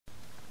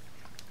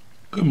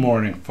Good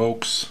morning,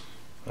 folks,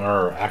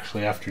 or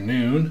actually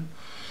afternoon.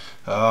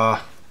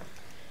 I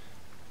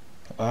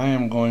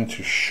am going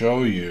to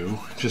show you,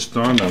 it just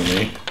dawned on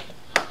me,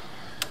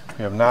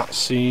 we have not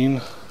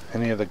seen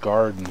any of the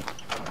garden.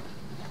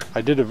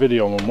 I did a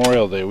video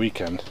Memorial Day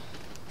weekend,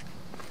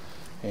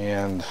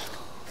 and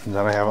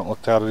then I haven't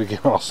looked at it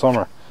again all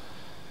summer.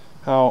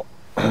 Now,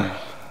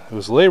 it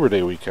was Labor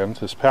Day weekend,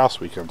 this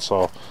past weekend,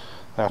 so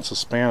that's the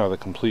span of the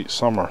complete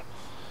summer.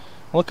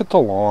 Look at the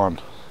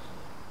lawn.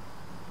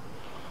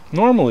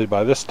 Normally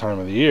by this time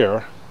of the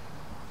year,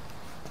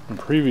 in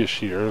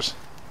previous years,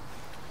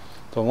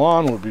 the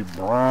lawn would be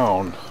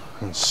brown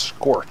and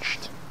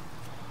scorched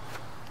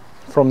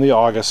from the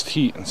August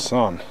heat and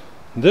sun.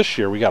 This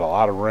year we got a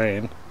lot of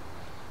rain,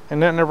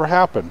 and that never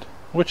happened,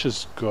 which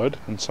is good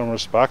in some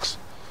respects.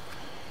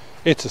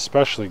 It's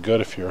especially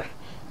good if you're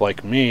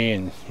like me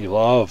and you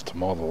love to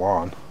mow the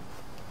lawn.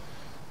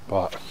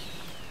 But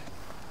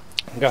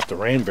I got the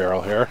rain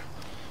barrel here.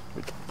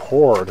 It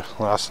poured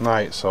last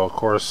night, so of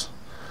course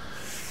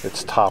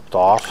it's topped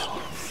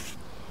off,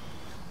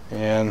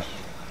 and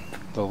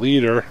the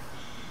leader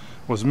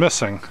was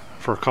missing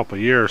for a couple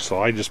of years,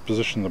 so I just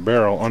positioned the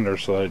barrel under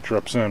so that it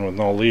drips in with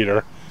no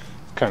leader.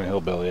 It's kind of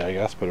hillbilly, I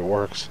guess, but it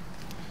works.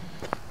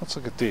 Let's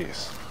look at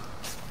these.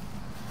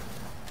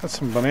 Got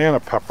some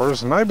banana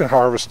peppers, and I've been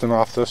harvesting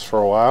off this for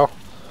a while.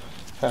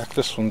 In fact,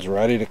 this one's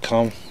ready to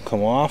come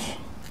off.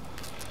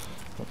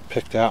 I'll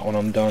pick that when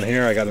I'm done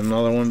here. I got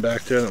another one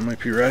back there that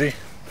might be ready.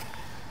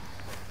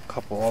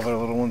 Couple other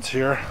little ones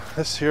here.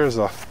 This here is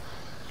a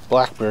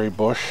blackberry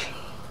bush,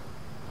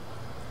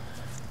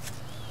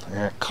 and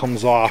it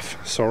comes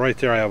off. So right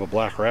there I have a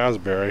black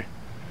raspberry,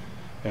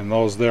 and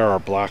those there are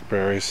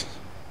blackberries.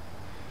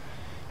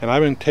 And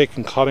I've been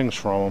taking cuttings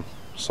from them.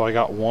 So I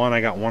got one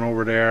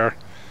over there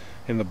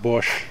in the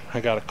bush. I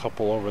got a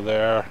couple over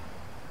there,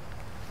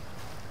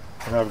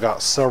 and I've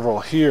got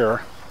several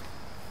here,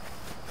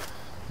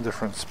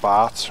 different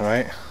spots,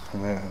 right?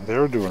 And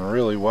they're doing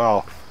really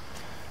well.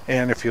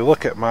 And if you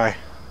look at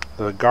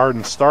the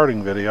garden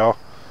starting video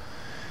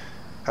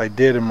I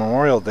did in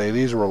Memorial Day,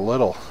 these were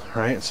little,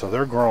 right? So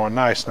they're growing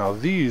nice. Now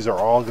these are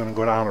all going to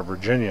go down to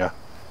Virginia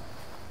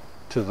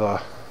to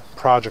the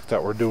project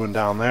that we're doing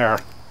down there.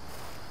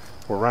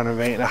 We're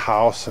renovating a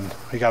house, and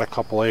we got a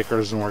couple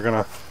acres, and we're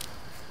going to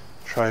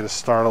try to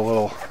start a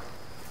little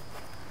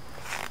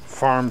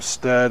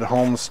farmstead,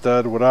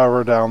 homestead,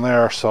 whatever down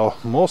there. So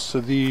most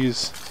of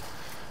these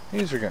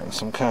are getting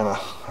some kind of,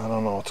 I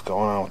don't know what's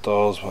going on with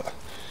those, but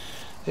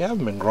they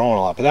haven't been growing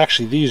a lot. But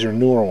actually these are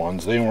newer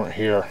ones. They weren't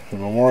here in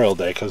Memorial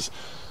Day because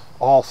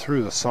all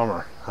through the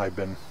summer I've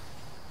been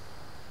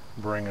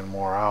bringing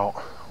more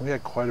out. We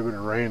had quite a bit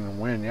of rain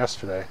and wind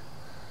yesterday.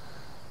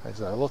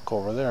 As I look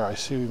over there, I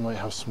see we might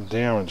have some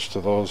damage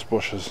to those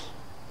bushes.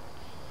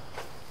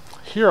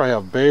 Here I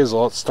have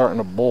basil. It's starting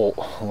to bolt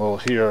a little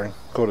here and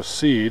go to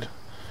seed,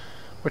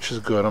 which is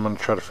good. I'm going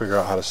to try to figure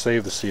out how to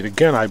save the seed.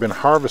 Again, I've been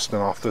harvesting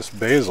off this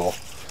basil,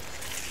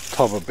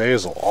 tub of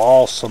basil,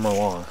 all summer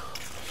long.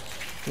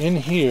 In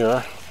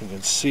here, you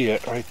can see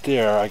it right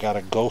there, I got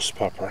a ghost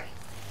pepper.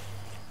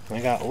 And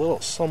I got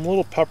some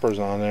little peppers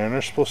on there, and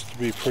they're supposed to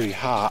be pretty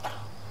hot.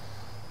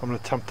 I'm going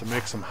to attempt to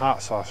make some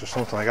hot sauce or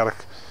something. I got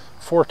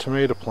 4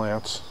 tomato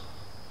plants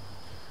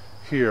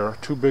here,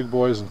 2 big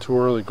boys and 2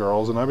 early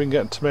girls, and I've been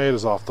getting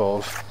tomatoes off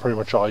those pretty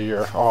much all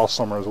year, all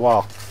summer as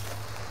well.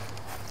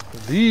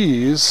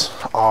 These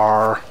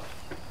are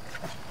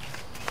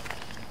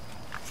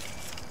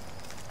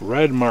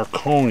red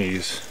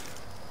Marconis.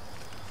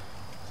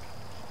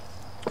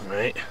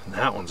 Right, and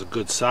that one's a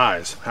good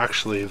size.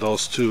 Actually,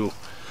 those two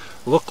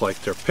look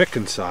like they're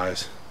picking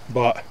size,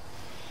 but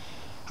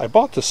I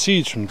bought the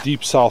seeds from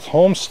Deep South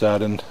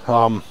Homestead, and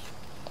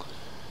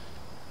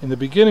in the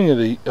beginning of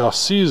the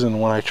season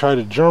when I tried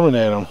to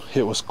germinate them,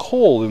 it was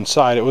cold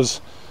inside. It was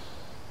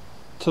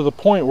to the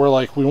point where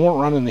like we weren't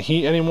running the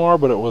heat anymore,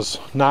 but it was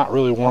not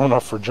really warm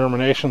enough for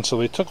germination, so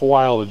they took a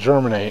while to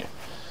germinate,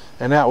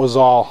 and that was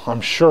all,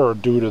 I'm sure,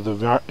 due to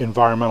the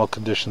environmental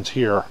conditions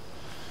here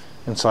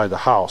inside the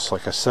house.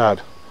 Like I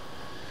said,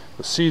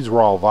 the seeds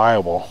were all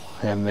viable,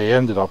 and they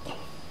did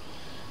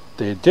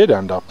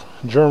end up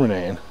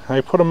germinating.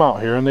 I put them out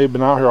here, and they've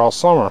been out here all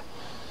summer.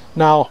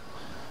 Now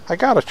I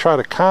gotta try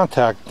to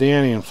contact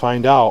Danny and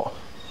find out.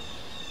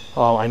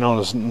 I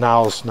know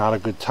now is not a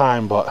good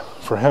time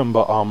for him,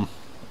 but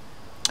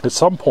at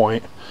some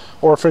point,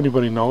 or if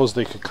anybody knows,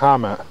 they could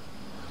comment.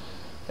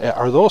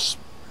 Are those,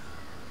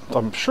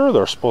 I'm sure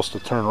they're supposed to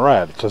turn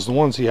red, because the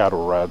ones he had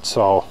were red,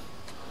 so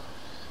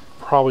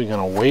probably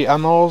gonna wait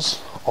on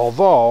those.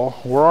 Although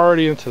we're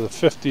already into the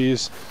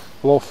 50s,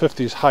 low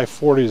 50s, high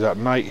 40s at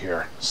night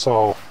here,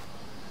 so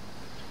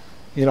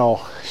you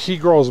know, he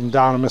grows them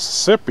down in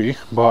Mississippi,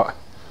 but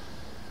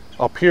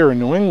up here in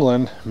New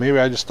England, maybe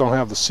I just don't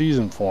have the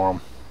season for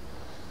them.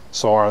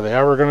 So are they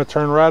ever going to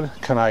turn red?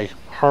 Can I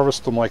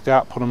harvest them like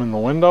that, put them in the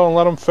window and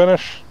let them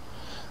finish?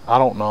 I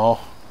don't know.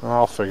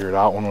 I'll figure it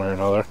out one way or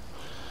another.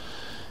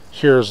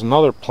 Here's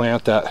another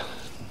plant that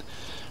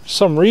for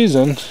some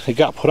reason it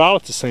got put out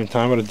at the same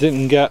time, but it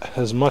didn't get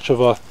as much of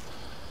a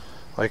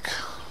like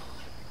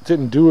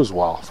didn't do as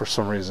well for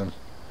some reason.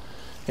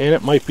 And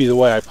it might be the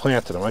way I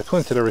planted them. I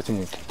planted everything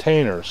in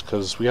containers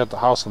because we had the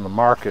house on the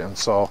market, and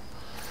so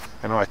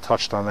I know I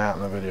touched on that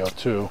in the video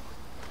too.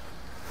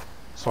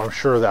 So I'm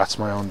sure that's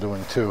my own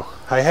doing too.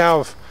 I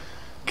have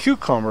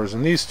cucumbers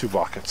in these 2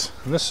 buckets,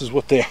 and this is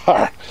what they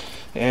are.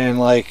 And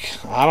like,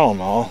 I don't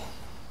know.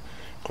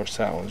 Of course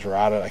that one's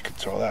rotted. I could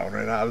throw that one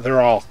right out.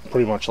 They're all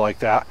pretty much like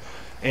that.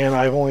 And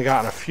I've only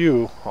gotten a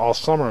few all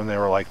summer and they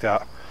were like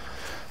that.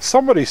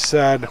 Somebody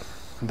said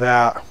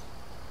that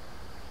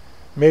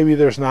maybe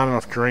there's not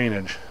enough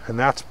drainage, and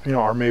that's, you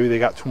know, or maybe they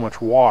got too much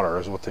water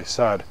is what they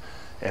said.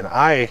 And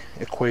I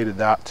equated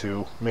that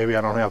to maybe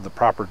I don't have the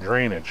proper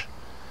drainage.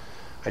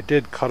 I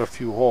did cut a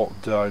few holes,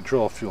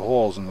 drill a few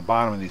holes in the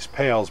bottom of these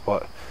pails,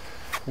 but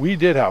we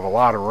did have a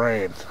lot of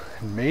rain.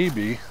 And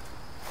maybe,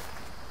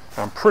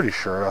 I'm pretty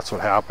sure that's what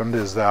happened,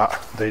 is that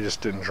they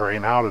just didn't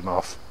drain out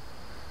enough.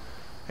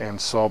 And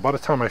so by the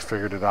time I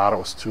figured it out, it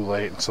was too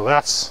late. And so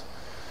that's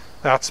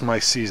my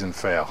season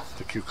fail,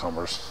 the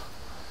cucumbers.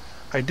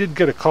 I did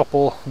get a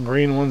couple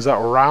green ones that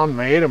were round,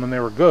 made them, and they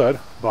were good,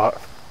 but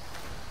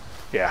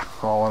yeah,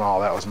 all in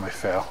all, that was my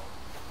fail.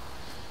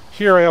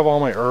 Here I have all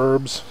my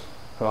herbs.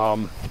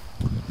 I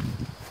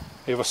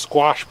have a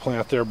squash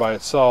plant there by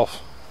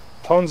itself.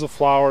 Tons of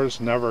flowers,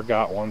 never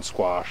got one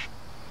squash.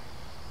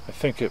 I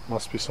think it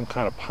must be some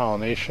kind of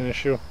pollination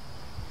issue.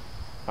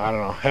 I don't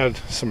know. Had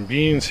some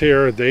beans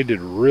here. They did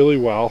really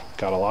well.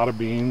 Got a lot of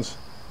beans.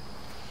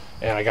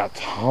 And I got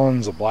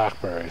tons of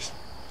blackberries.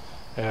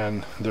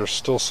 And there's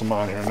still some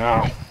on here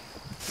now.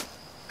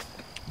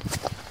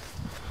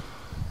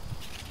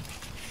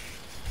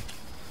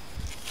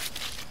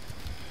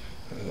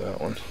 There's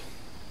that one.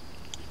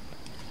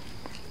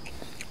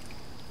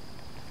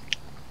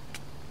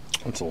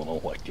 It's a little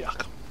like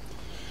yuck.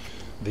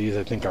 These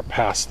I think are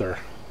past their,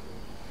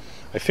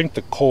 I think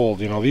the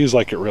cold, you know, these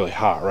like it really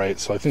hot, right?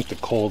 So I think the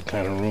cold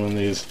kind of ruined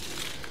these.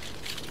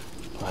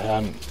 I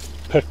hadn't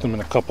picked them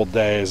in a couple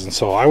days, and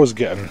so I was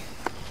getting,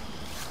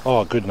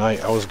 oh, good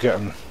night, I was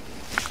getting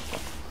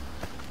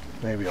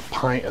maybe a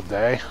pint a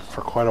day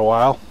for quite a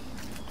while.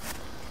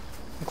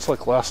 Looks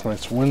like last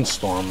night's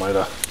windstorm might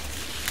have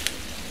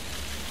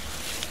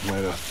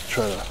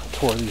tried to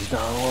tore these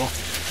down a little.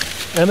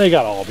 And they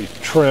gotta all be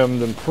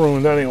trimmed and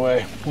pruned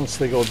anyway once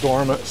they go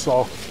dormant,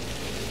 so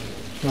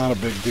not a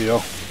big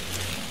deal.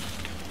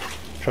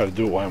 Try to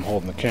do it while I'm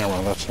holding the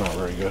camera, that's not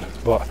very good.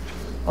 But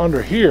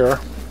under here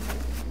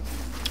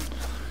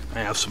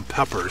I have some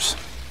peppers.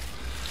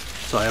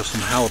 So I have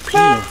some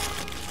jalapeno.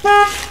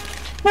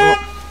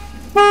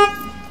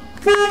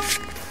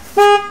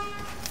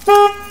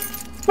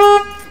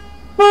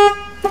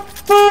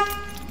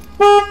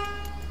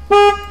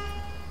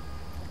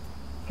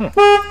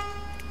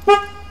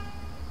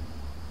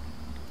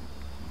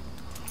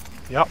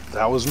 Yep,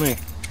 that was me.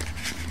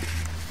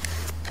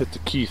 Hit the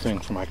key thing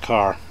for my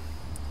car.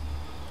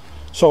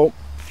 So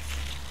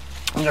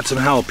I got some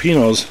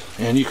jalapenos,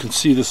 and you can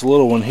see this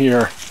little one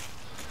here.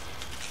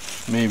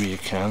 Maybe you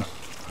can.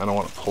 I don't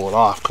want to pull it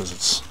off because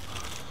it's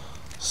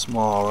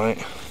small,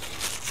 right?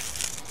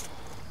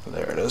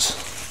 There it is.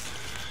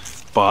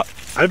 But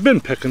I've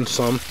been picking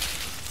some.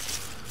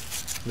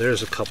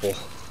 There's a couple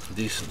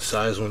decent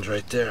sized ones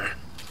right there.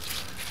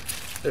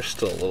 They're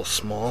still a little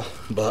small,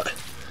 but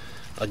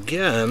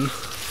again,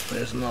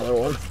 there's another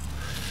one.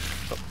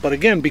 But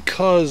again,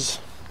 because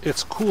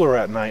it's cooler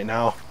at night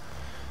now,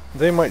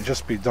 they might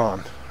just be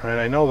done,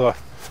 right? I know the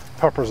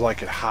peppers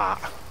like it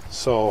hot,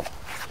 so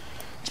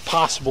it's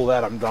possible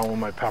that I'm done with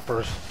my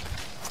peppers.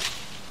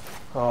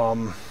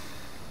 Yeah.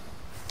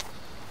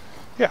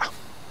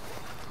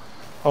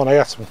 Oh, and I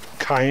got some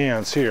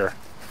cayennes here.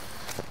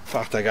 In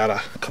fact, I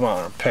gotta come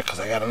out and pick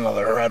because I got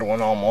another red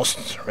one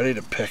almost ready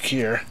to pick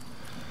here.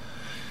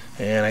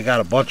 And I got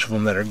a bunch of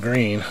them that are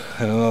green,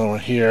 and another one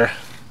here.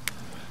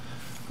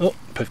 Oh,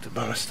 picked it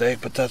by mistake,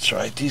 but that's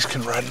right. These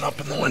can redden up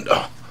in the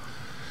window.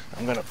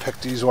 I'm gonna pick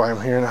these while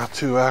I'm here now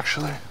too,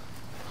 actually.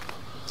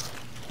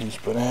 These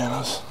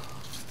bananas.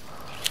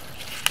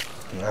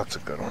 And that's a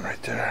good one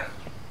right there.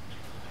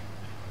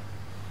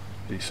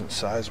 Decent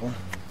size one.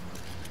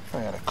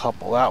 I got a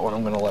couple. That one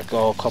I'm gonna let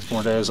go a couple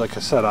more days. Like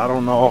I said, I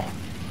don't know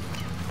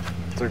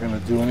if they're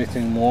gonna do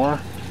anything more.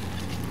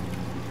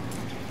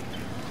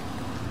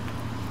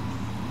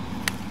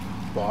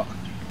 But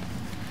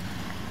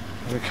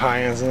the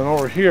cayennes, and then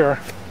over here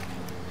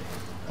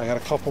I got a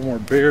couple more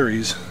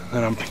berries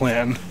that I'm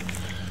planting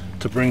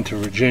to bring to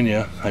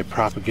Virginia. I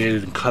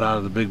propagated and cut out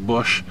of the big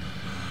bush,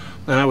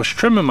 and I was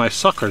trimming my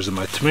suckers in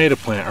my tomato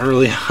plant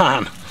early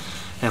on,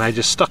 and I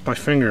just stuck my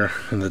finger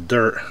in the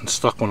dirt and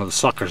stuck one of the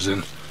suckers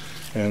in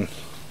and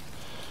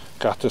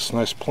got this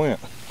nice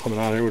plant coming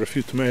out of here with a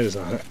few tomatoes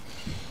on it.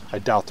 I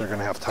doubt they're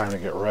gonna have time to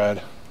get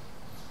red,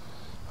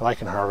 but I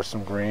can harvest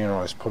them green or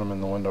always put them in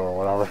the window or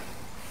whatever.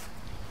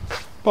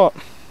 But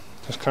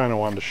just kind of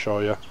wanted to show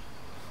you.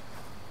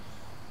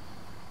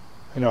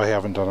 I know I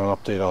haven't done an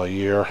update all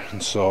year,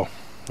 and so,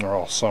 or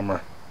all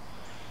summer.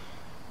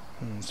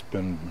 And it's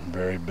been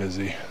very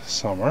busy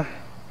summer,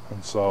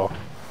 and so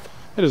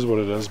it is what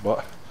it is.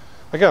 But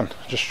again,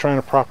 just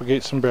trying to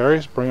propagate some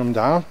berries, bring them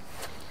down.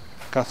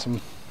 Got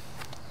some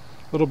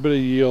little bit of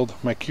yield.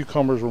 My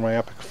cucumbers were my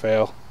epic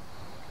fail,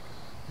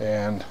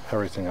 and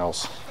everything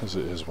else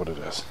is what it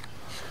is.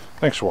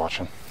 Thanks for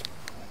watching.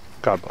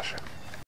 God bless you.